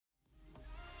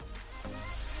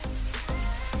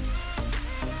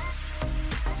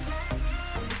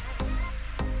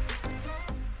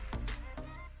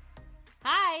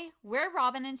We're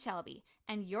Robin and Shelby,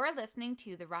 and you're listening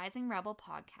to the Rising Rebel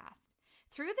podcast.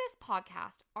 Through this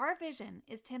podcast, our vision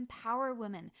is to empower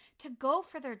women to go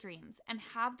for their dreams and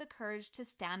have the courage to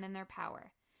stand in their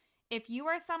power. If you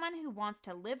are someone who wants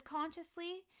to live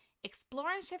consciously,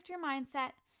 explore and shift your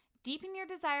mindset, deepen your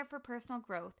desire for personal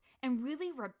growth, and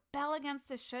really rebel against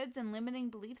the shoulds and limiting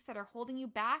beliefs that are holding you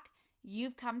back,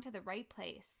 you've come to the right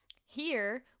place.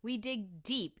 Here, we dig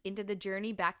deep into the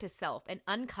journey back to self and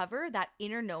uncover that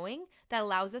inner knowing that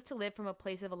allows us to live from a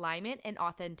place of alignment and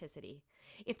authenticity.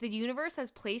 If the universe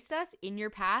has placed us in your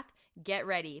path, get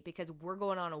ready because we're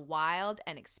going on a wild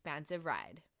and expansive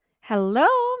ride. Hello,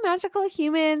 magical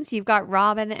humans. You've got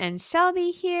Robin and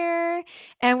Shelby here,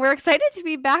 and we're excited to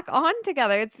be back on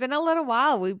together. It's been a little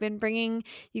while. We've been bringing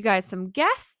you guys some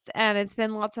guests, and it's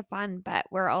been lots of fun, but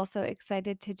we're also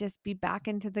excited to just be back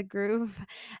into the groove.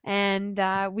 And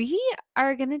we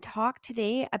are going to talk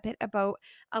today a bit about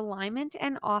alignment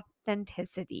and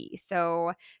authenticity.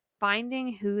 So,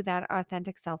 finding who that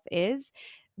authentic self is.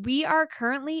 We are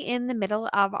currently in the middle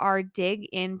of our Dig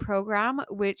In program,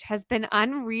 which has been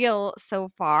unreal so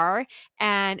far.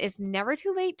 And it's never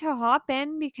too late to hop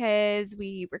in because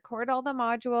we record all the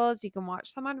modules. You can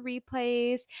watch them on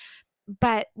replays.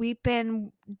 But we've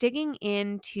been digging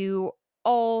into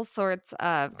all sorts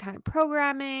of kind of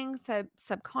programming,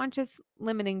 subconscious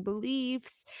limiting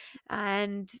beliefs,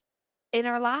 and in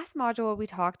our last module, we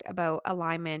talked about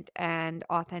alignment and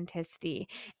authenticity.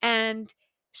 And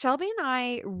Shelby and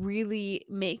I really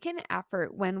make an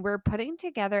effort when we're putting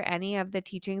together any of the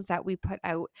teachings that we put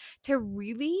out to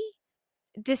really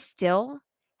distill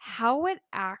how it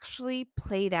actually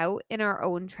played out in our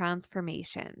own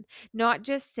transformation. Not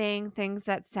just saying things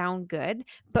that sound good,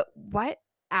 but what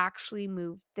actually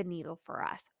moved the needle for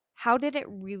us. How did it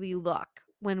really look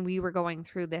when we were going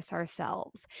through this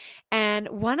ourselves? And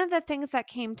one of the things that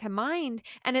came to mind,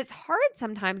 and it's hard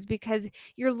sometimes because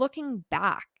you're looking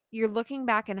back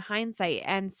in hindsight.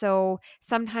 And so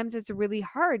sometimes it's really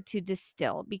hard to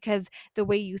distill because the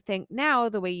way you think now,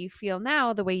 the way you feel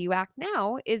now, the way you act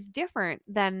now is different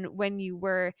than when you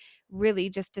were really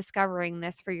just discovering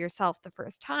this for yourself the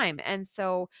first time. And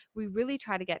so we really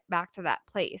try to get back to that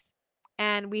place.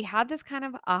 And we had this kind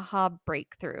of aha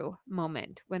breakthrough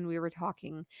moment when we were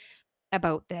talking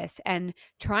about this and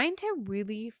trying to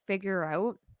really figure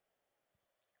out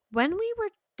when we were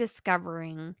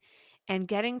discovering and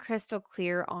getting crystal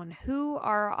clear on who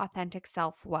our authentic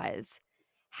self was,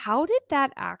 how did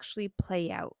that actually play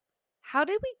out? How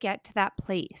did we get to that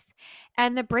place?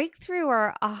 And the breakthrough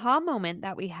or aha moment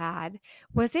that we had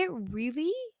was it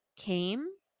really came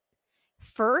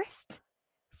first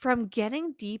from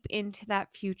getting deep into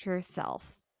that future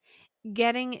self,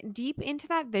 getting deep into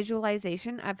that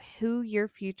visualization of who your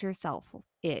future self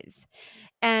is.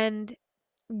 And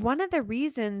one of the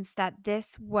reasons that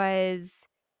this was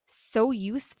so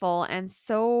useful and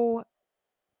so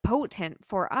potent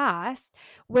for us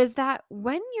was that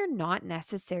when you're not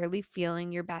necessarily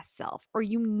feeling your best self, or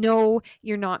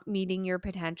you're not meeting your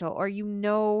potential,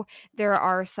 or there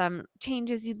are some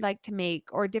changes you'd like to make,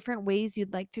 or different ways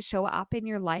you'd like to show up in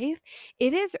your life,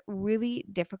 it is really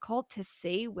difficult to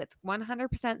say with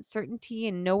 100% certainty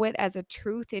and know it as a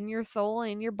truth in your soul,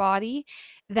 in your body,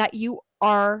 that you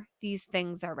are these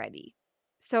things already.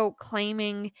 So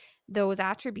claiming those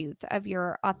attributes of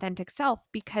your authentic self,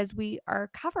 because we are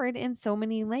covered in so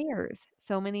many layers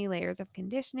of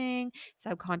conditioning,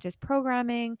 subconscious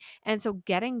programming. And so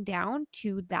getting down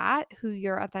to that, who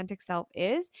your authentic self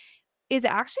is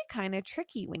actually kind of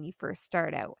tricky when you first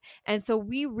start out. And so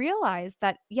we realized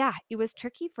that, yeah, it was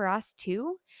tricky for us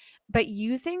too, but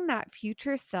using that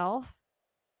future self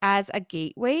as a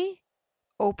gateway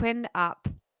opened up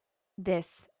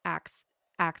this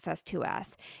access to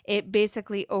us. It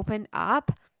basically opened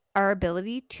up our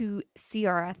ability to see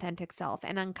our authentic self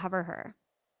and uncover her.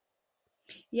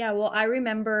 Yeah, well, I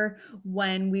remember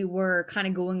when we were kind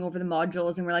of going over the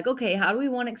modules and we're like, okay, how do we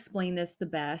want to explain this the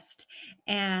best?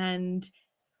 And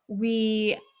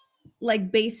we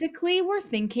basically were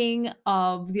thinking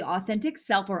of the authentic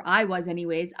self, or I was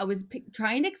anyways. I was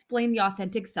trying to explain the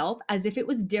authentic self as if it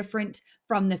was different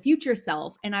from the future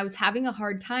self, and I was having a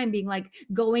hard time being like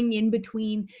going in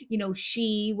between,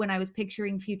 she, when I was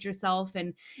picturing future self,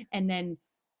 and then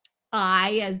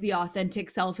I as the authentic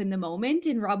self in the moment.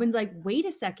 And Robin's like, wait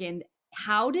a second,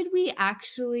 how did we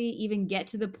actually even get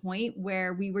to the point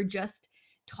where we were just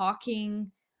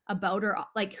talking about our,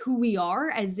 like, who we are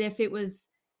as if it was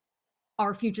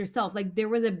our future self? Like, there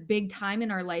was a big time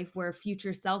in our life where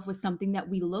future self was something that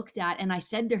we looked at. And I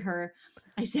said to her,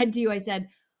 I said to you, I said,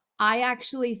 I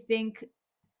actually think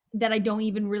that I don't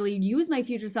even really use my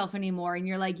future self anymore. And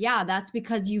you're like, yeah, that's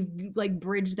because you've like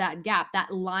bridged that gap.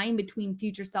 That line between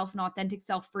future self and authentic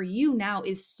self for you now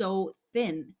is so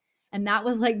thin. And that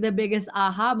was like the biggest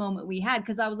aha moment we had,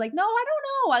 because I was like, no, I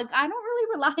don't know. I don't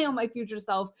really rely on my future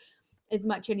self as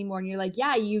much anymore. And you're like,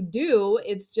 yeah, you do.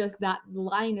 It's just that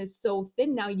line is so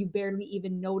thin now, you barely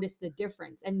even notice the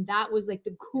difference. And that was like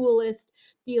the coolest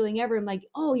feeling ever. I'm like,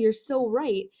 oh, you're so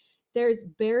right. There's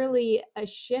barely a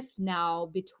shift now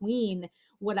between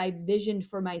what I visioned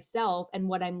for myself and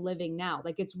what I'm living now.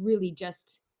 Like, it's really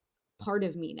just part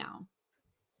of me now.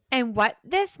 And what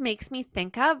this makes me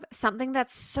think of, something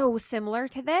that's so similar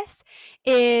to this,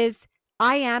 is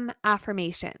I am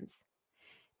affirmations.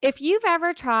 If you've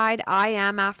ever tried I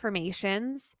am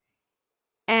affirmations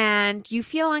and you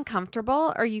feel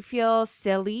uncomfortable or you feel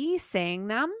silly saying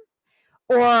them,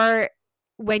 or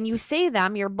when you say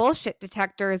them, your bullshit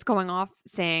detector is going off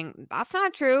saying, that's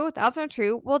not true. That's not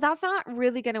true. Well, that's not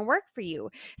really going to work for you.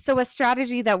 So, a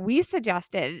strategy that we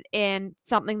suggested and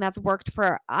something that's worked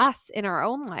for us in our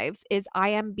own lives is I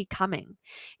am becoming.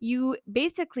 You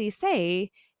basically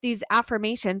say these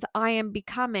affirmations, I am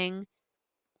becoming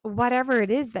whatever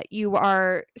it is that you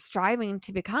are striving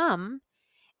to become.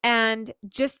 And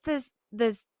just this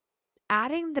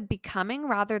adding the becoming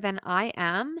rather than I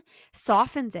am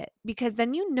softens it, because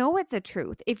then you know it's a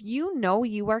truth. If you know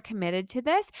you are committed to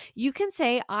this, you can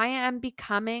say, I am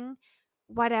becoming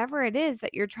whatever it is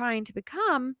that you're trying to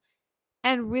become,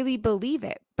 and really believe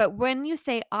it. But when you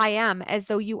say I am as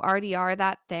though you already are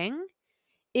that thing,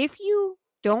 if you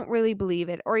don't really believe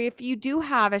it, or if you do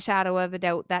have a shadow of a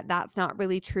doubt that that's not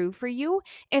really true for you,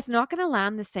 it's not going to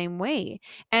land the same way.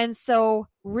 And so,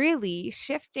 really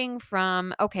shifting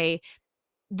from, okay,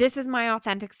 this is my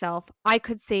authentic self, I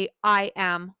could say I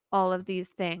am all of these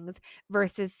things,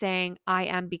 versus saying I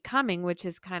am becoming, which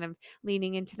is kind of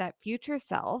leaning into that future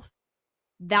self.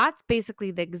 That's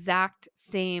basically the exact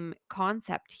same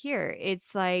concept here.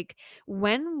 It's like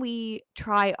when we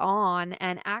try on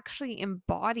and actually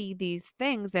embody these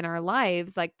things in our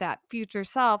lives, like that future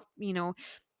self,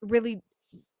 really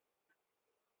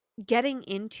getting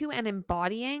into and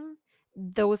embodying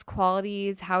those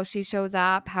qualities, how she shows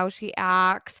up, how she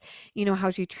acts, how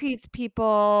she treats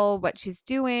people, what she's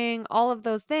doing, all of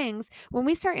those things. When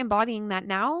we start embodying that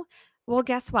now, well,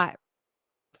 guess what?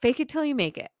 Fake it till you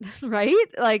make it, right?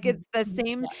 Like, it's the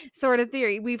same sort of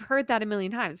theory. We've heard that a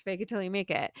million times, fake it till you make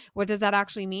it. What does that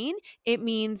actually mean? It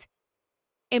means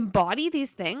embody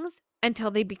these things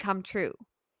until they become true.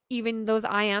 Even those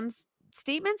I am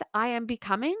statements, I am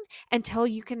becoming, until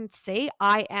you can say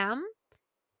I am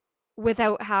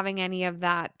without having any of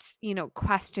that,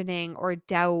 questioning or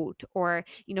doubt, or,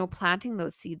 planting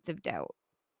those seeds of doubt.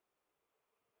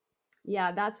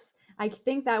 Yeah, I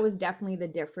think that was definitely the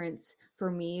difference for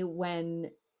me,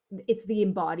 when it's the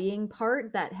embodying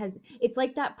part it's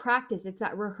like that practice, it's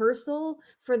that rehearsal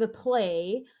for the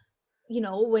play.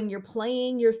 When you're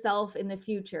playing yourself in the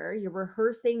future, you're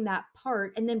rehearsing that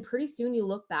part. And then pretty soon you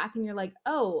look back and you're like,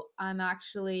 oh, I'm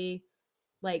actually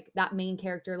like that main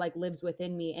character, like lives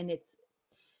within me. And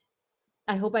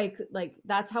I hope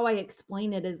that's how I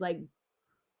explain it, is like,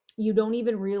 you don't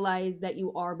even realize that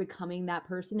you are becoming that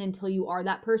person until you are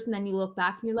that person. Then you look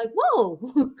back and you're like, whoa,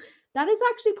 that is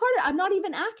actually I'm not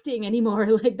even acting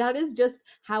anymore. Like, that is just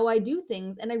how I do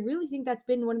things. And I really think that's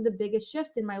been one of the biggest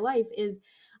shifts in my life, is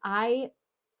I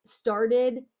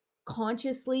started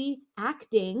consciously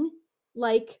acting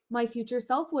like my future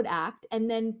self would act. And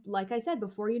then, like I said,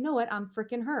 before you know it, I'm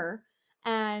freaking her.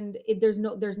 And there's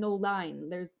no line.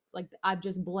 There's like, I've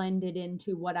just blended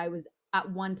into what I was at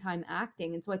one time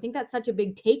acting. And so I think that's such a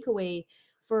big takeaway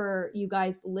for you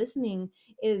guys listening,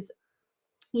 is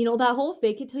that whole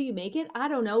fake it till you make it. I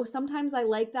don't know. Sometimes I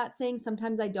like that saying,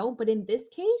 sometimes I don't. But in this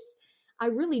case, I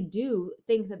really do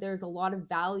think that there's a lot of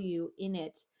value in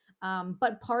it.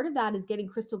 But part of that is getting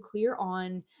crystal clear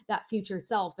on that future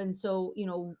self. And so,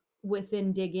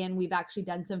 within Dig In, we've actually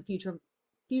done some future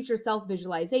self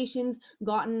visualizations,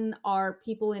 gotten our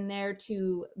people in there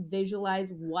to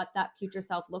visualize what that future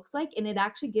self looks like. And it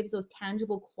actually gives those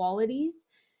tangible qualities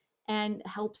and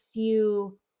helps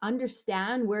you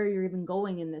understand where you're even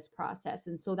going in this process.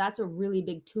 And so that's a really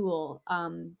big tool,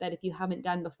 that if you haven't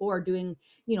done before, doing,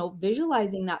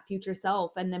 visualizing that future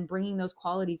self and then bringing those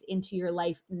qualities into your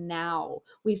life now.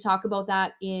 We've talked about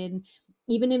that even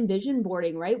in vision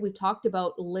boarding, right? We've talked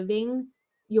about living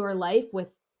your life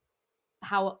with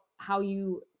how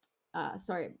you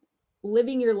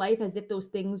living your life as if those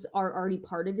things are already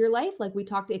part of your life. Like we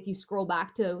talked, if you scroll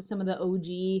back to some of the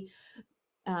OG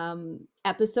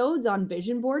episodes on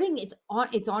vision boarding, it's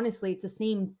honestly, it's the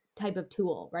same type of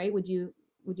tool, right? Would you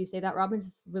Would you say that, Robin?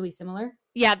 Is really similar?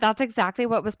 Yeah, that's exactly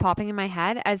what was popping in my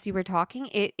head as you were talking.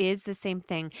 It is the same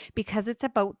thing because it's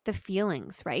about the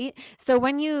feelings, right? So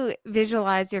when you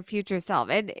visualize your future self,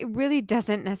 it really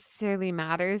doesn't necessarily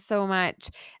matter so much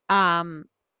um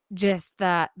just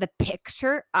the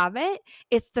picture of it.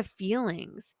 It's the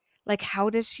feelings. Like how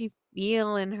does she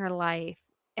feel in her life?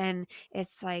 And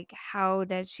it's like how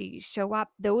does she show up?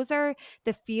 Those are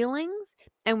the feelings,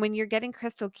 and when you're getting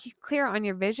crystal clear on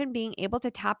your vision, being able to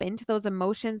tap into those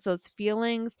emotions, those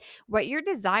feelings, what you're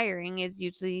desiring is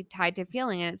usually tied to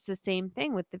feeling. And it's the same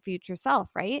thing with the future self,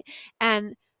 right?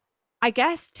 And I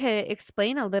guess to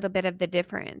explain a little bit of the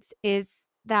difference is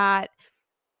that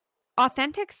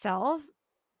authentic self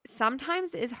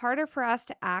sometimes is harder for us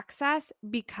to access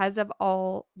because of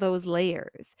all those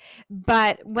layers.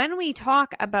 But when we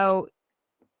talk about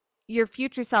your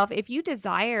future self, if you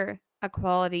desire a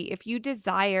quality, if you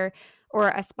desire or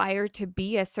aspire to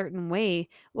be a certain way,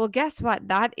 well, guess what?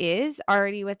 That is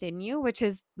already within you, which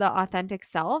is the authentic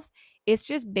self. It's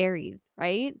just buried,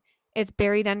 right? It's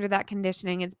buried under that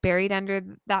conditioning. It's buried under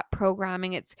that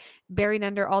programming. It's buried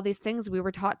under all these things we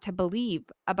were taught to believe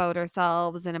about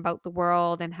ourselves and about the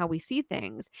world and how we see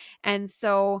things. And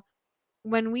so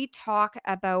when we talk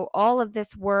about all of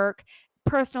this work,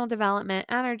 personal development,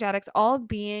 energetics, all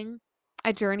being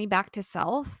a journey back to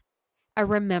self, a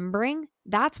remembering,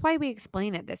 that's why we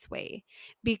explain it this way,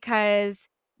 because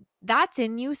that's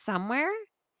in you somewhere.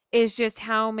 Is just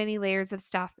how many layers of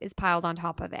stuff is piled on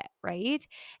top of it, right?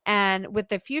 And with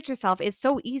the future self, it's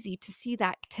so easy to see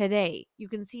that today. You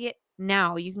can see it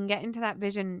now. You can get into that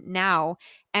vision now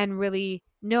and really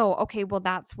know, okay, well,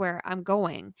 that's where I'm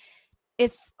going.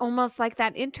 It's almost like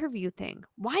that interview thing.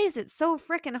 Why is it so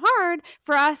freaking hard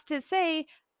for us to say,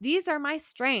 these are my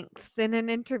strengths in an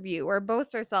interview or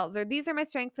boast ourselves, or these are my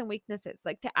strengths and weaknesses?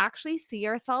 Like to actually see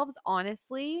ourselves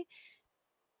honestly,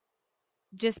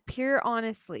 just pure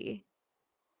honestly,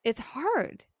 it's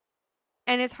hard.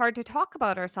 And it's hard to talk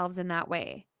about ourselves in that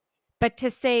way. But to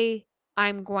say,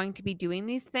 I'm going to be doing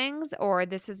these things, or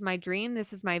this is my dream,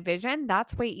 this is my vision,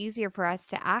 that's way easier for us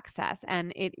to access.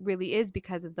 And it really is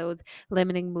because of those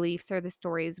limiting beliefs or the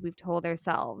stories we've told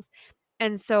ourselves.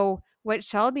 And so, what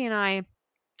Shelby and I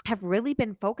have really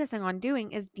been focusing on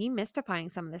doing is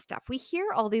demystifying some of this stuff. We hear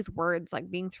all these words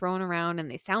like being thrown around and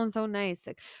they sound so nice,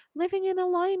 like living in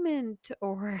alignment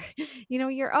or,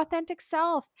 your authentic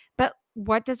self. But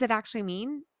what does it actually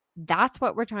mean? That's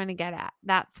what we're trying to get at.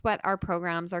 That's what our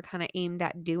programs are kind of aimed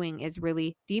at doing, is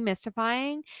really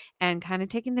demystifying and kind of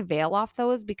taking the veil off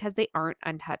those, because they aren't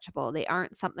untouchable. They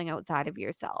aren't something outside of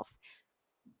yourself.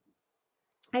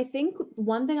 I think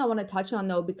one thing I want to touch on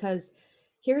though, because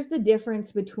here's the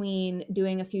difference between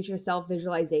doing a future self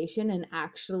visualization and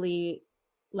actually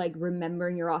like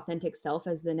remembering your authentic self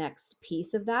as the next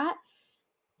piece of that.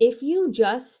 If you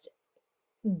just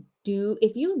think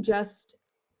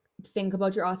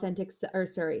about your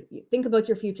think about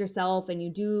your future self and you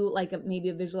do like maybe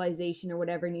a visualization or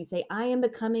whatever, and you say, I am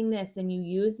becoming this, and you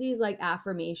use these like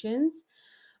affirmations,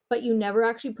 but you never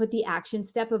actually put the action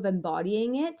step of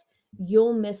embodying it,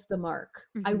 you'll miss the mark.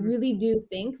 I really do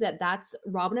think that that's,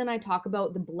 Robin and I talk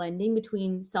about the blending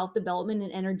between self-development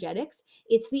and energetics.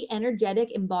 It's the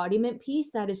energetic embodiment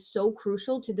piece that is so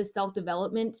crucial to the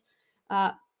self-development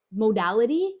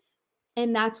modality.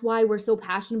 And that's why we're so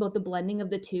passionate about the blending of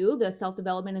the two, the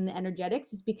self-development and the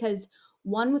energetics, is because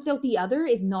one without the other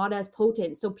is not as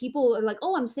potent. So people are like,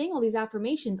 oh, I'm saying all these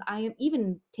affirmations. I am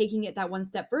even taking it that one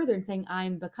step further and saying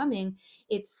I'm becoming.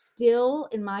 It's still,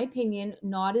 in my opinion,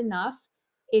 not enough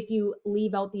if you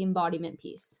leave out the embodiment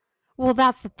piece. Well,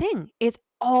 that's the thing. It's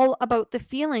all about the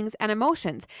feelings and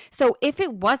emotions. So if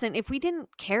we didn't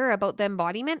care about the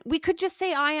embodiment, we could just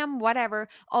say, I am whatever,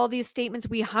 all these statements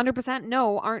we 100%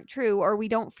 know aren't true or we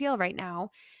don't feel right now.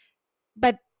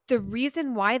 But the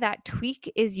reason why that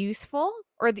tweak is useful,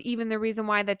 or even the reason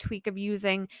why the tweak of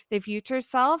using the future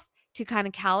self to kind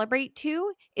of calibrate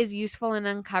to is useful in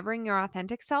uncovering your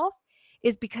authentic self,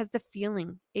 is because the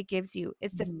feeling it gives you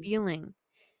is the feeling.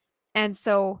 And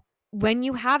so when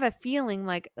you have a feeling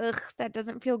like, ugh, that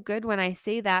doesn't feel good when I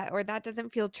say that, or that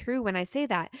doesn't feel true when I say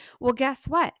that, well, guess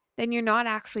what? Then you're not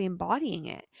actually embodying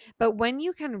it. But when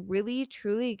you can really,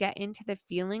 truly get into the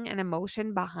feeling and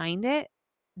emotion behind it,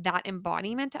 that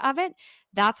embodiment of it,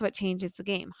 that's what changes the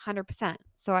game, 100%.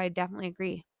 So I definitely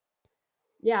agree.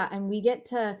 Yeah. And we get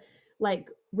to like,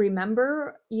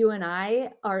 remember, you and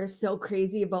I are so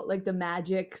crazy about like the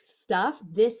magic stuff.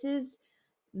 This is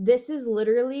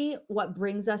literally what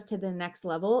brings us to the next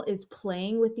level, is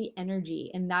playing with the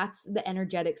energy. And that's the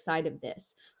energetic side of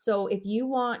this. So if you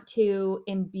want to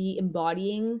be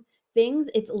embodying things.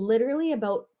 It's literally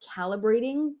about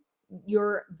calibrating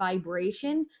your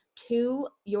vibration to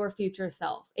your future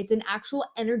self. It's an actual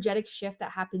energetic shift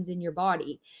that happens in your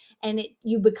body, and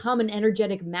you become an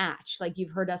energetic match. Like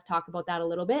you've heard us talk about that a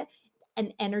little bit,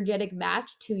 an energetic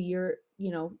match to your,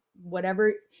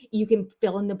 whatever. You can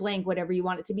fill in the blank, whatever you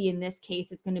want it to be. In this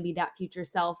case, it's going to be that future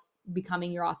self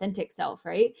becoming your authentic self,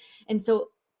 right? And so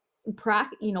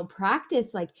practice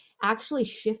like actually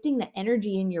shifting the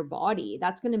energy in your body.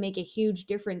 That's going to make a huge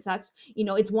difference. That's,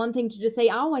 it's one thing to just say,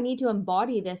 oh, I need to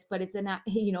embody this, but it's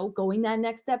going that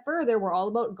next step further. We're all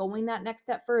about going that next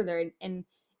step further, and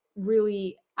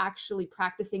really actually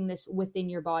practicing this within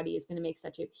your body is going to make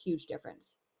such a huge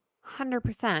difference.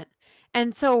 100%.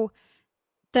 And so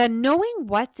the knowing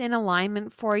what's in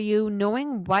alignment for you,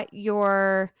 knowing what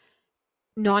your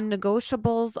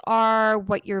non-negotiables are,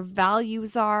 what your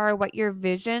values are, what your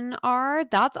vision are,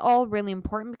 that's all really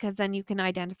important, because then you can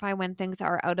identify when things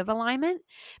are out of alignment.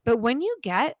 But when you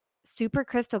get super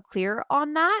crystal clear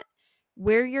on that,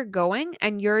 where you're going,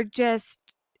 and you're just,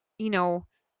 you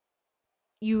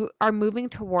are moving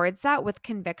towards that with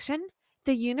conviction,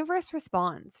 the universe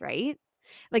responds, right?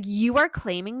 Like you are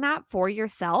claiming that for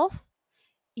yourself.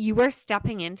 You are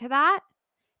stepping into that,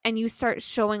 and you start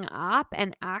showing up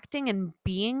and acting and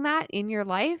being that in your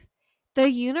life,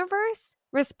 the universe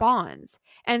responds.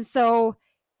 And so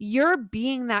you're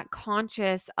being that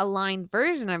conscious, aligned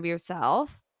version of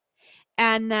yourself.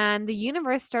 And then the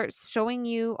universe starts showing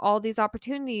you all these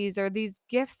opportunities, or these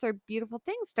gifts or beautiful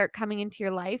things start coming into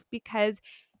your life, because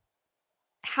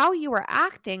how you are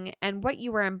acting and what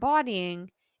you are embodying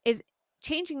is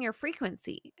changing your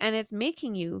frequency, and it's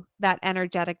making you that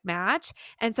energetic match.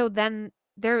 And so then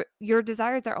your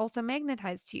desires are also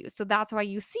magnetized to you. So that's why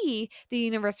you see the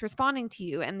universe responding to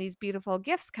you, and these beautiful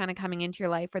gifts kind of coming into your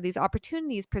life, or these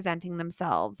opportunities presenting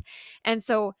themselves. And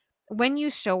so when you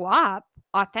show up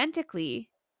authentically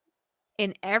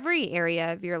in every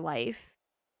area of your life,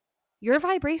 your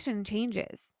vibration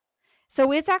changes.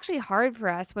 So it's actually hard for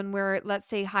us when we're, let's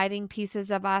say, hiding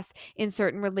pieces of us in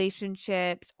certain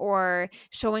relationships, or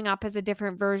showing up as a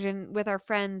different version with our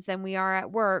friends than we are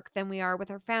at work, than we are with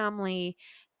our family.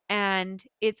 And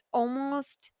it's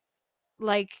almost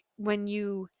like when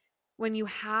you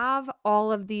have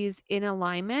all of these in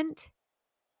alignment,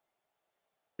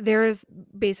 there is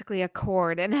basically a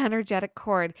cord, an energetic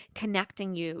cord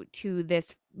connecting you to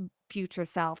this future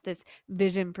self, this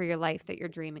vision for your life that you're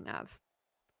dreaming of.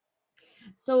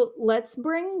 So let's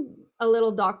bring a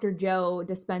little Dr. Joe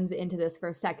Dispenza into this for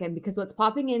a second, because what's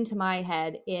popping into my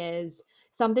head is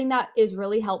something that is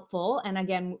really helpful. And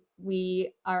again,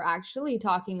 we are actually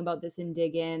talking about this in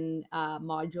Dig In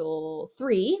module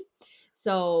 3.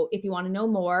 So if you want to know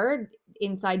more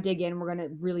inside Dig In, we're going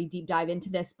to really deep dive into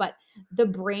this. But the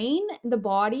brain, the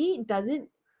body doesn't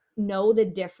know the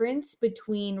difference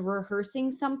between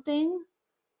rehearsing something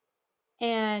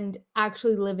and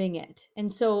actually living it.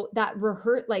 And so that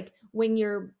like when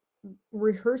you're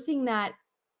rehearsing that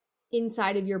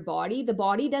inside of your body, the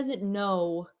body doesn't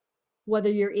know whether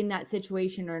you're in that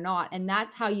situation or not. And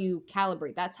that's how you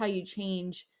calibrate. That's how you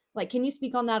change. Like, can you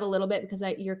speak on that a little bit? Because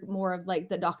you're more of like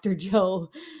the Dr. Joe.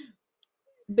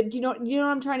 But do you know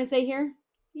what I'm trying to say here?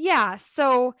 Yeah.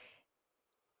 So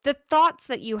the thoughts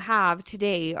that you have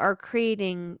today are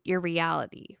creating your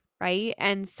reality, right?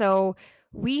 And so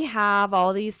we have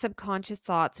all these subconscious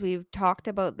thoughts. We've talked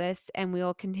about this, and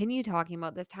we'll continue talking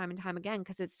about this time and time again,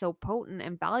 because it's so potent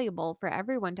and valuable for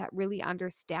everyone to really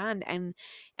understand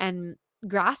and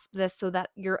grasp this, so that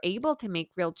you're able to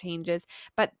make real changes.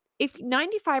 But if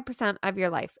 95% of your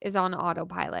life is on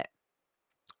autopilot,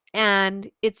 and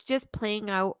it's just playing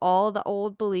out all the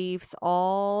old beliefs,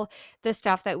 all the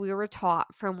stuff that we were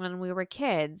taught from when we were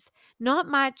kids, not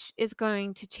much is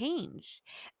going to change.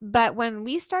 But when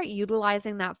we start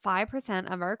utilizing that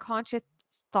 5% of our conscious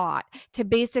thought to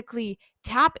basically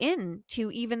tap into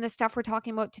even the stuff we're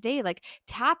talking about today, like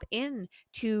tap in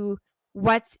to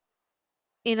what's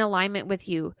in alignment with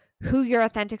you, who your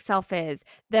authentic self is,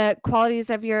 the qualities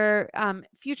of your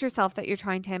future self that you're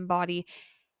trying to embody,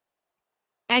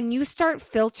 and you start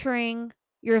filtering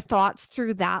your thoughts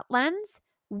through that lens,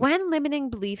 when limiting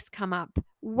beliefs come up,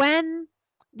 when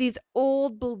these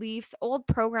old beliefs, old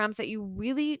programs that you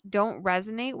really don't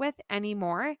resonate with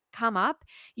anymore come up,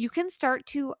 you can start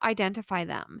to identify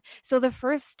them. So the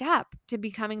first step to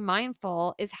becoming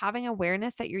mindful is having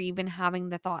awareness that you're even having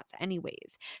the thoughts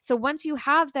anyways. So once you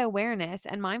have the awareness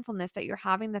and mindfulness that you're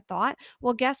having the thought,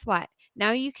 well, guess what?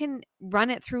 Now you can run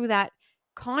it through that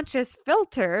conscious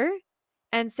filter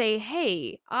and say,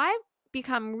 hey,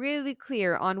 become really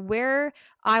clear on where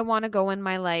I want to go in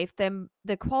my life, the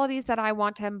qualities that I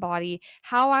want to embody,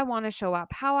 how I want to show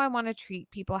up, how I want to treat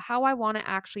people, how I want to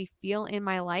actually feel in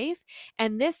my life.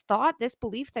 And this thought, this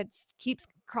belief that keeps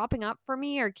cropping up for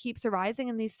me or keeps arising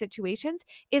in these situations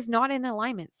is not in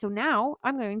alignment. So now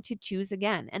I'm going to choose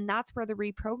again. And that's where the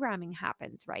reprogramming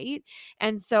happens, right?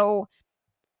 And so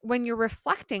when you're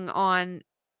reflecting on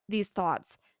these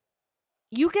thoughts,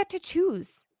 you get to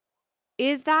choose.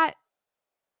 Is that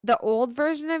the old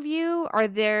version of you?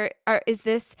 Is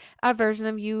this a version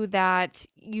of you that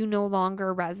you no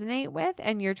longer resonate with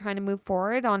and you're trying to move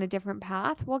forward on a different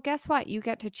path? Well, guess what? You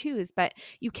get to choose, but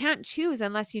you can't choose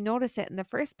unless you notice it in the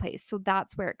first place. So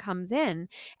that's where it comes in.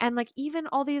 And like even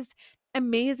all these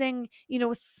amazing,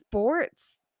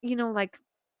 sports, like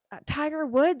Tiger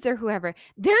Woods or whoever,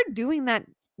 they're doing that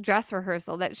dress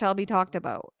rehearsal that Shelby talked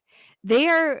about. They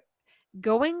are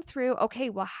going through, okay,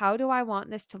 well, how do I want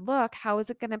this to look? How is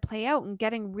it going to play out? And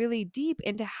getting really deep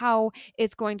into how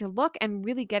it's going to look and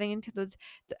really getting into those,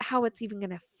 how it's even going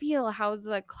to feel. How's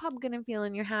the club going to feel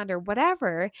in your hand or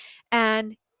whatever?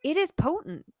 And it is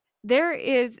potent.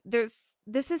 This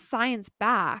is science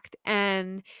backed,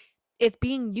 and it's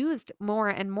being used more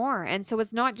and more. And so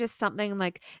it's not just something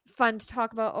like fun to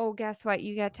talk about. Oh, guess what?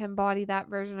 You get to embody that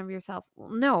version of yourself. Well,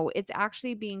 no, it's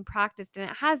actually being practiced, and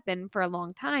it has been for a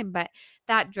long time. But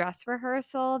that dress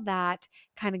rehearsal, that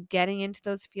kind of getting into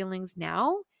those feelings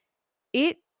now,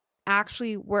 it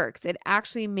actually works. It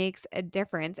actually makes a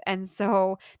difference. And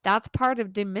so that's part of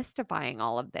demystifying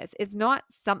all of this. It's not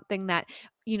something that,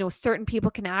 certain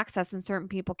people can access and certain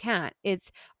people can't.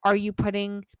 It's, are you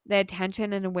putting the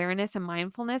attention and awareness and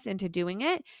mindfulness into doing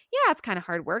it? Yeah, it's kind of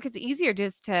hard work. It's easier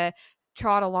just to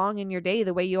trot along in your day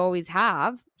the way you always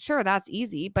have. Sure, that's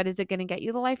easy, but is it going to get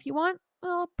you the life you want?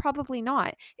 Well, probably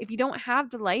not. If you don't have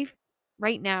the life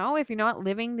right now, if you're not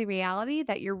living the reality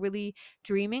that you're really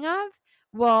dreaming of,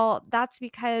 well, that's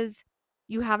because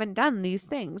you haven't done these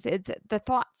things. It's the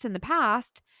thoughts in the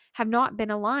past have not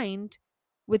been aligned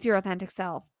with your authentic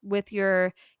self, with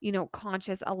your,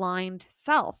 conscious aligned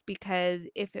self, because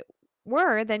if it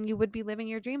were, then you would be living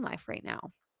your dream life right now.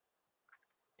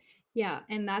 Yeah,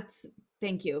 and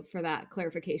thank you for that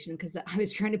clarification, because I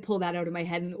was trying to pull that out of my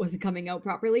head and it wasn't coming out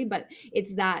properly, but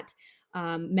it's that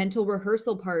mental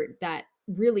rehearsal part that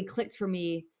really clicked for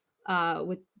me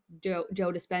with Joe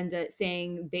Dispenza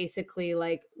saying basically,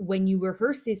 like, when you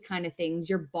rehearse these kind of things,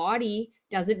 your body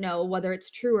doesn't know whether it's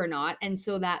true or not. And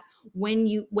so that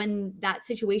when that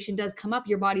situation does come up,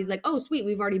 your body's like, oh, sweet,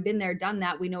 we've already been there, done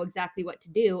that. We know exactly what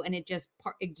to do. And it just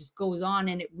goes on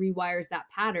and it rewires that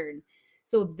pattern.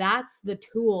 So that's the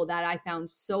tool that I found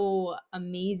so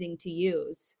amazing to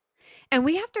use. And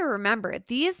we have to remember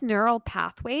these neural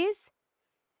pathways,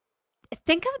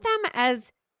 think of them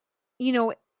as,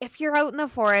 if you're out in the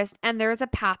forest and there's a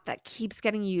path that keeps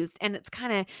getting used and it's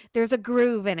there's a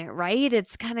groove in it, right?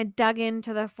 It's kind of dug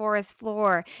into the forest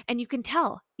floor and you can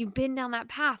tell you've been down that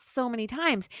path so many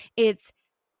times. It's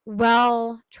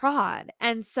well trod.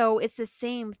 And so it's the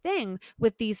same thing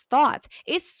with these thoughts.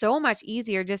 It's so much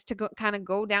easier just to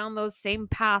go down those same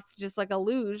paths, just like a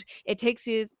luge. It takes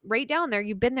you right down there.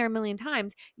 You've been there a million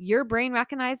times. Your brain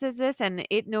recognizes this and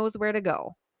it knows where to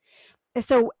go.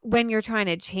 So when you're trying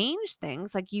to change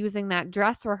things, like using that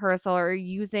dress rehearsal or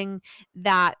using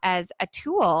that as a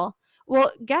tool,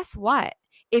 well, guess what?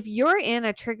 If you're in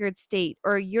a triggered state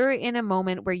or you're in a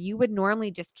moment where you would normally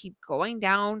just keep going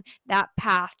down that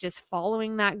path, just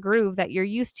following that groove that you're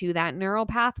used to, that neural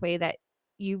pathway that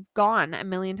you've gone a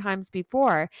million times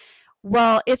before,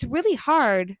 well, it's really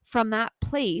hard from that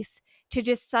place to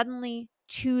just suddenly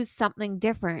choose something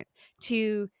different,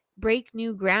 to break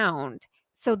new ground.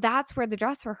 So that's where the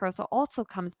dress rehearsal also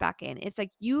comes back in. It's like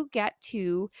you get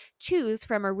to choose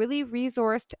from a really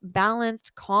resourced,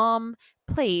 balanced, calm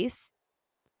place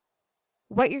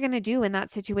what you're going to do in that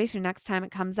situation next time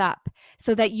it comes up,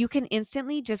 so that you can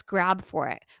instantly just grab for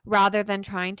it rather than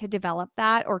trying to develop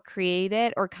that or create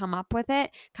it or come up with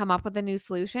a new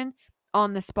solution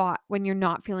on the spot when you're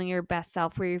not feeling your best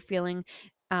self, where you're feeling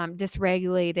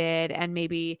dysregulated and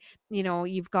maybe,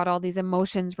 you've got all these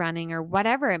emotions running or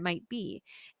whatever it might be.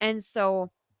 And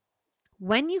so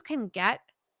when you can get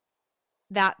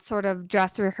that sort of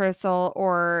dress rehearsal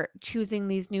or choosing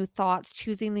these new thoughts,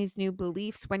 choosing these new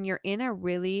beliefs when you're in a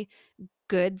really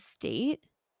good state,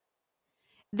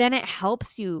 then it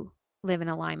helps you live in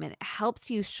alignment. It helps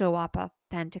you show up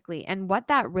authentically. And what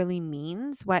that really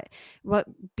means, what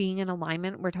being in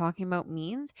alignment we're talking about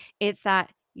means, it's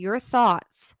that your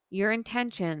thoughts, your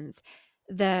intentions,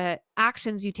 the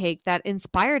actions you take, that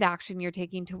inspired action you're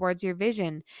taking towards your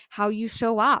vision, how you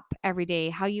show up every day,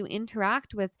 how you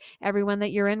interact with everyone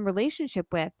that you're in relationship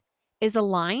with is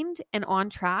aligned and on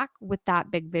track with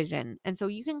that big vision. And so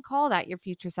you can call that your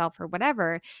future self or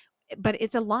whatever, but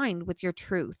it's aligned with your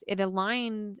truth.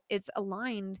 It's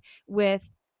aligned with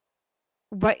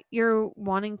what you're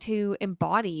wanting to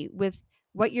embody, with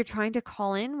what you're trying to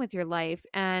call in with your life.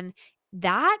 And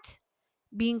that,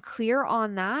 being clear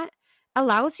on that,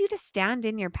 allows you to stand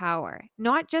in your power,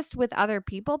 not just with other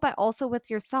people, but also with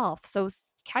yourself. So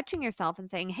catching yourself and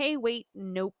saying, hey, wait,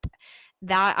 nope,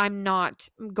 that I'm not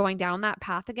going down that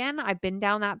path again. I've been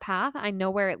down that path. I know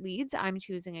where it leads. I'm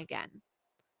choosing again.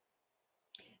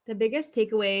 The biggest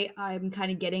takeaway I'm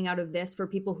kind of getting out of this for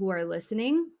people who are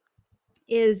listening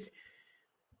is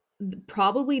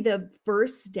probably the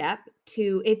first step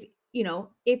to,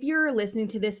 if you're listening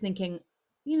to this thinking,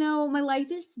 my life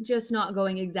is just not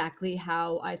going exactly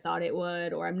how I thought it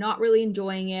would, or I'm not really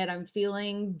enjoying it, I'm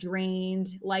feeling drained,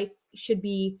 life should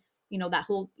be, that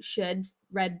whole should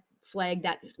red flag,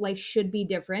 that life should be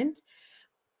different.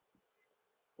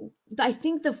 I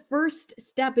think the first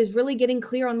step is really getting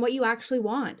clear on what you actually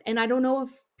want. And I don't know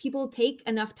if people take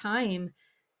enough time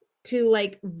to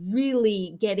like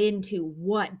really get into,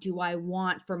 what do I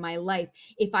want for my life?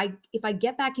 If I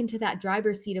get back into that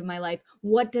driver's seat of my life,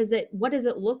 what does it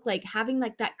look like, having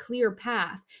like that clear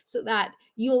path, so that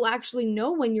you'll actually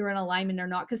know when you're in alignment or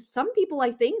not? Because some people,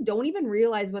 I think, don't even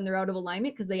realize when they're out of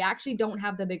alignment because they actually don't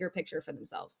have the bigger picture for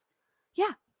themselves.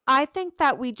 Yeah. I think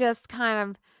that we just kind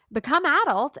of become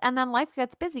adult and then life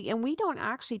gets busy and we don't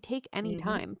actually take any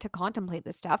time to contemplate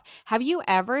this stuff. Have you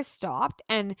ever stopped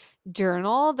and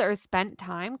journaled or spent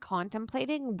time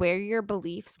contemplating where your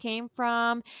beliefs came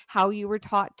from, how you were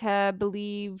taught to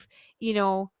believe,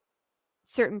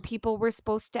 certain people were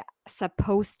supposed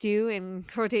to, in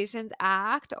quotations,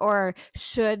 act or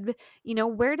should,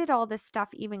 where did all this stuff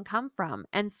even come from?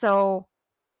 And so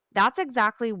that's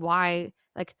exactly why,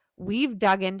 like, we've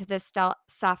dug into this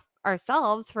stuff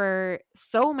ourselves for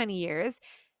so many years,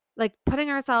 like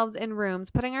putting ourselves in rooms,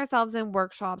 putting ourselves in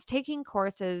workshops, taking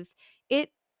courses. It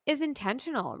is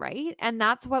intentional, right? And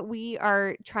that's what we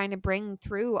are trying to bring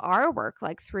through our work,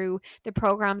 like through the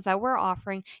programs that we're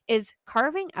offering, is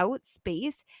carving out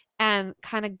space and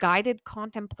kind of guided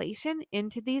contemplation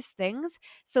into these things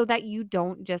so that you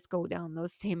don't just go down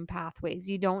those same pathways.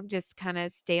 You don't just kind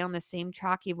of stay on the same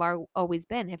track you've always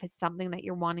been if it's something that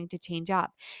you're wanting to change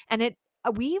up. And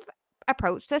we've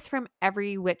approached this from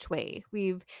every which way.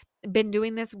 We've been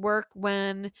doing this work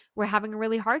when we're having a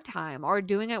really hard time, or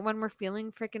doing it when we're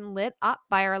feeling freaking lit up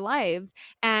by our lives.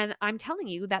 And I'm telling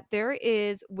you that there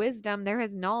is wisdom, there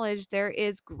is knowledge, there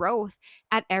is growth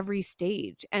at every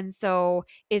stage. And so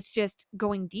it's just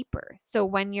going deeper. So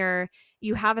when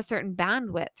you have a certain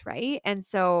bandwidth, right? And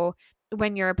so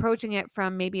when you're approaching it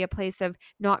from maybe a place of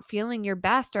not feeling your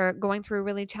best or going through a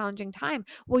really challenging time,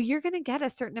 well, you're going to get a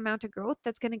certain amount of growth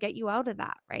that's going to get you out of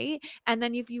that, right? And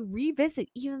then if you revisit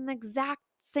even the exact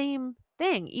same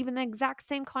thing, even the exact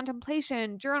same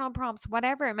contemplation, journal prompts,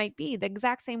 whatever it might be, the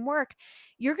exact same work,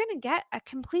 you're going to get a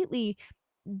completely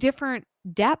different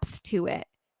depth to it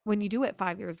when you do it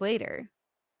 5 years later.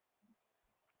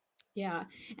 Yeah.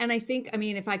 And I think,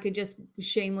 if I could just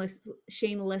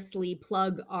shamelessly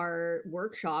plug our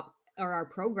workshop or our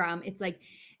program, it's like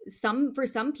for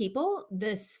some people,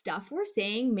 the stuff we're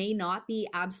saying may not be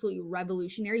absolutely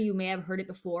revolutionary. You may have heard it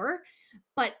before,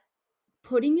 but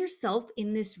putting yourself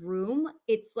in this room,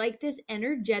 it's like this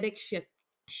energetic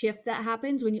shift that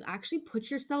happens when you actually put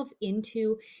yourself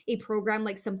into a program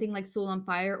like something like Soul on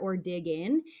Fire or Dig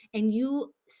In, and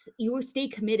you stay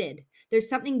committed. There's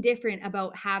something different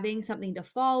about having something to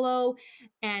follow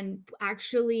and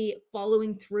actually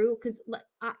following through, because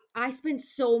I spent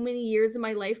so many years of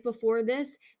my life before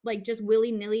this like just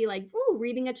willy-nilly, like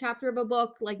reading a chapter of a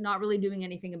book, like not really doing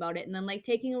anything about it, and then like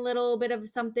taking a little bit of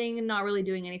something and not really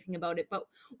doing anything about it. But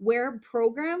where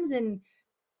programs and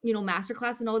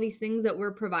masterclass and all these things that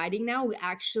we're providing now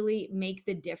actually make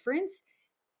the difference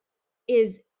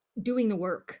is doing the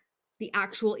work, the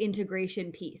actual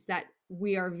integration piece that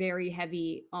we are very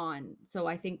heavy on. So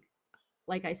I think,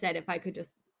 like I said, if I could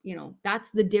just,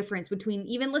 that's the difference between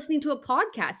even listening to a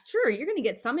podcast. Sure, you're going to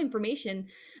get some information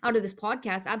out of this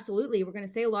podcast. Absolutely. We're going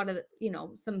to say a lot of,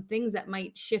 some things that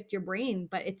might shift your brain,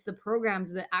 but it's the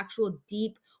programs, the actual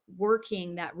deep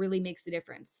working that really makes the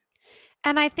difference.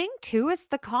 And I think too, it's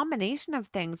the combination of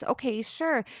things. Okay,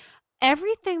 sure.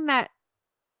 Everything that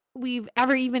we've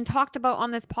ever even talked about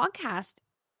on this podcast,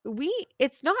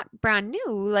 it's not brand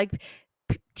new. Like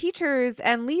teachers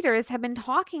and leaders have been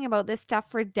talking about this stuff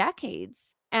for decades.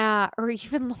 or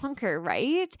even longer,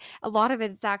 right? A lot of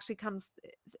it actually comes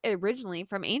originally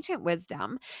from ancient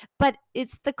wisdom, but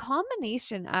it's the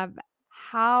combination of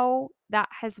how that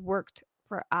has worked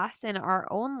for us in our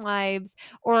own lives.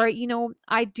 Or,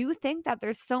 I do think that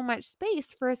there's so much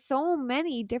space for so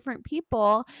many different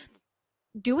people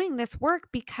doing this work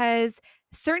because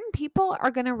certain people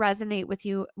are going to resonate with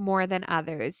you more than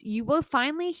others. You will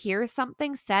finally hear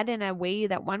something said in a way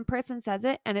that one person says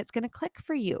it and it's going to click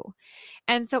for you.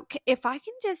 And so, if I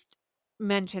can just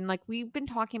mention, like, we've been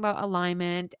talking about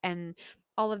alignment and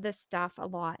all of this stuff a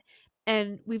lot,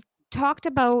 and we've talked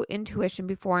about intuition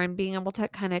before and being able to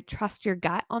kind of trust your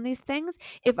gut on these things.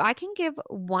 If I can give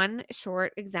one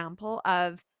short example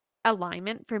of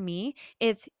alignment for me,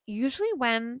 it's usually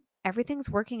when everything's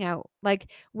working out.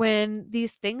 Like when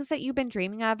these things that you've been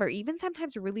dreaming of, or even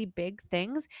sometimes really big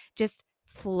things, just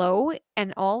flow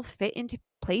and all fit into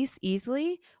place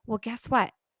easily. Well, guess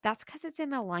what? That's because it's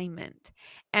in alignment.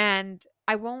 And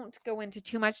I won't go into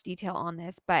too much detail on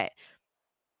this, but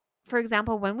for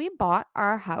example, when we bought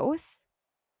our house,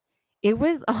 it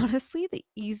was honestly the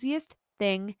easiest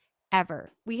thing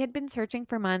ever. We had been searching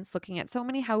for months, looking at so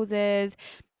many houses,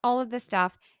 all of this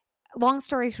stuff. Long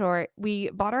story short, we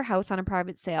bought our house on a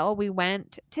private sale. We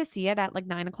went to see it at like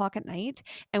 9 o'clock at night,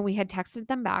 and we had texted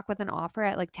them back with an offer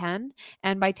at like 10.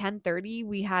 And by 10:30,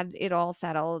 we had it all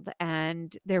settled,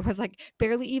 and there was like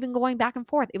barely even going back and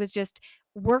forth. It was just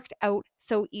worked out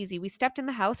so easy. We stepped in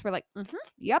the house. We're like,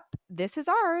 yep, this is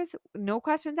ours. No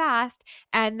questions asked.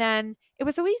 And then it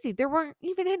was so easy. There weren't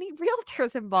even any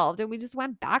realtors involved. And we just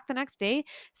went back the next day,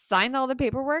 signed all the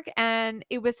paperwork, and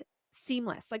it was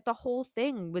seamless. Like the whole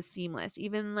thing was seamless,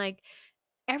 even like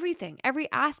everything,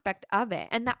 every aspect of it.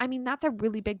 And that, I mean, that's a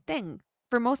really big thing.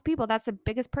 For most people, that's the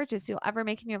biggest purchase you'll ever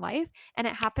make in your life. And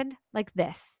it happened like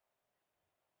this,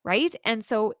 right? And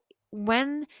so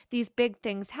when these big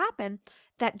things happen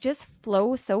that just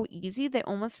flow so easy, they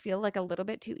almost feel like a little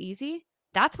bit too easy.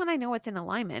 That's when I know it's in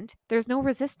alignment. There's no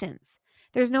resistance,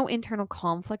 there's no internal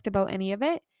conflict about any of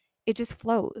it. It just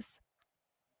flows.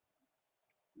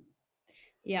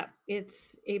 Yeah,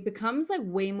 it becomes like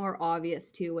way more obvious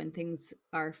too when things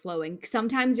are flowing.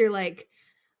 Sometimes you're like,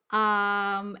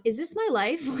 is this my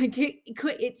life? Like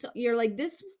you're like,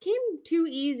 this came too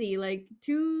easy, like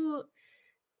too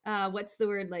what's the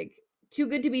word, like too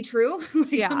good to be true.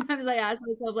 Like Yeah. sometimes I ask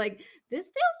myself like, this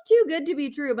feels too good to be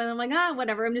true, but I'm like,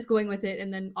 whatever, I'm just going with it,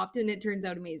 and then often it turns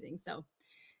out amazing. So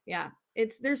yeah,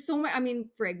 there's so much. I mean,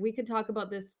 frig, we could talk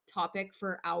about this topic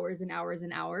for hours and hours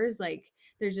and hours. Like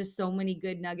there's just so many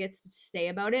good nuggets to say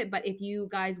about it. But if you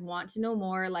guys want to know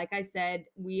more, like I said,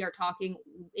 we are talking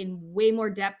in way more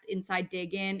depth inside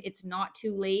Dig In. It's not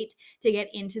too late to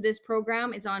get into this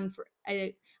program. It's on for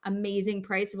an amazing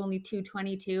price of only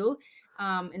 $222.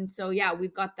 And so yeah,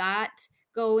 we've got that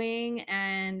going.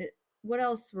 And what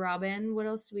else, Robin? What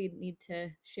else do we need to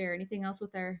share? Anything else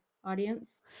with our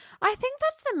audience? I think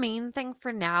that's the main thing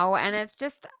for now. And it's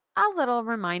just a little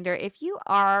reminder, if you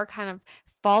are kind of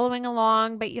following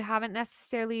along, but you haven't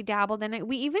necessarily dabbled in it,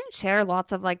 we even share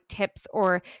lots of like tips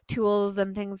or tools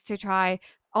and things to try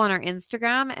on our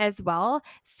Instagram as well.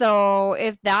 So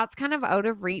if that's kind of out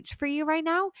of reach for you right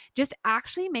now, just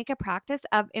actually make a practice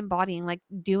of embodying, like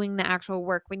doing the actual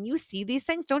work. When you see these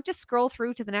things, don't just scroll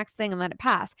through to the next thing and let it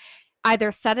pass.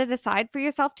 Either set it aside for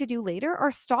yourself to do later,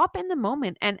 or stop in the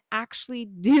moment and actually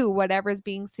do whatever's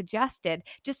being suggested.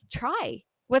 Just try.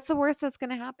 What's the worst that's going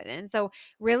to happen? And so,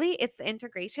 really, it's the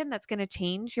integration that's going to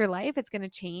change your life. It's going to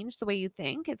change the way you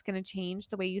think, it's going to change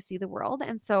the way you see the world.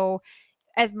 And so,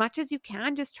 as much as you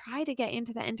can, just try to get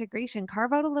into that integration.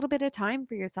 Carve out a little bit of time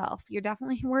for yourself. You're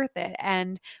definitely worth it.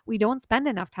 And we don't spend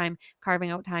enough time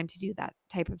carving out time to do that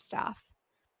type of stuff.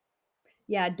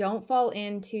 Yeah, don't fall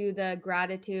into the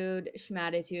gratitude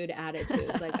schmatitude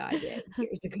attitude like I did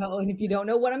years ago. And if you don't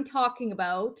know what I'm talking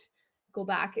about, go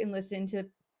back and listen to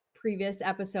previous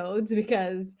episodes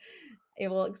because it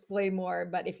will explain more.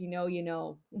 But if you know, you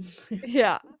know.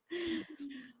 Yeah.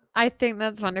 I think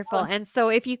that's wonderful. And so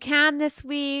if you can this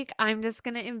week, I'm just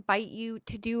going to invite you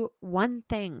to do one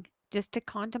thing, just to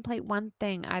contemplate one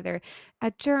thing, either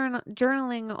a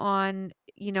journaling on,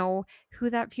 who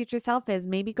that future self is.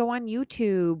 Maybe go on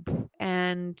YouTube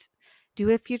and do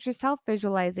a future self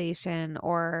visualization,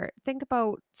 or think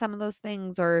about some of those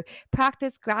things, or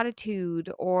practice gratitude,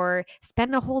 or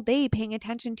spend a whole day paying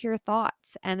attention to your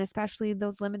thoughts, and especially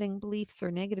those limiting beliefs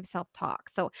or negative self-talk.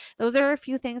 So those are a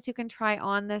few things you can try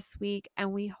on this week,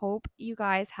 and we hope you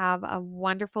guys have a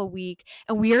wonderful week.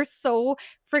 And we are so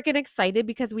freaking excited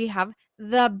because we have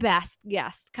the best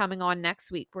guest coming on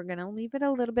next week. We're going to leave it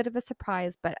a little bit of a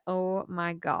surprise, but oh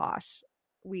my gosh,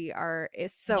 we are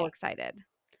so excited.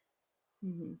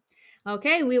 Mhm.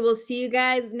 Okay, we will see you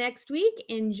guys next week.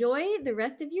 Enjoy the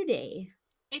rest of your day.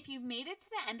 If you've made it to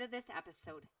the end of this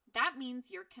episode, that means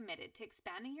you're committed to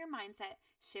expanding your mindset,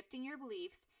 shifting your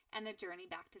beliefs, and the journey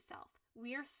back to self.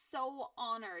 We are so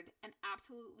honored and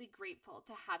absolutely grateful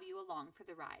to have you along for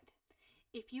the ride.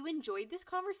 If you enjoyed this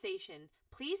conversation,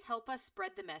 please help us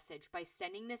spread the message by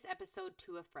sending this episode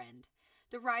to a friend.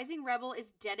 The Rising Rebel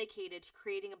is dedicated to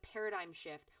creating a paradigm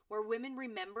shift where women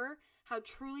remember how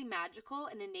truly magical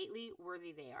and innately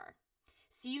worthy they are.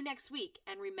 See you next week,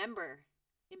 and remember,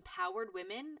 empowered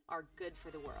women are good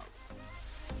for the world.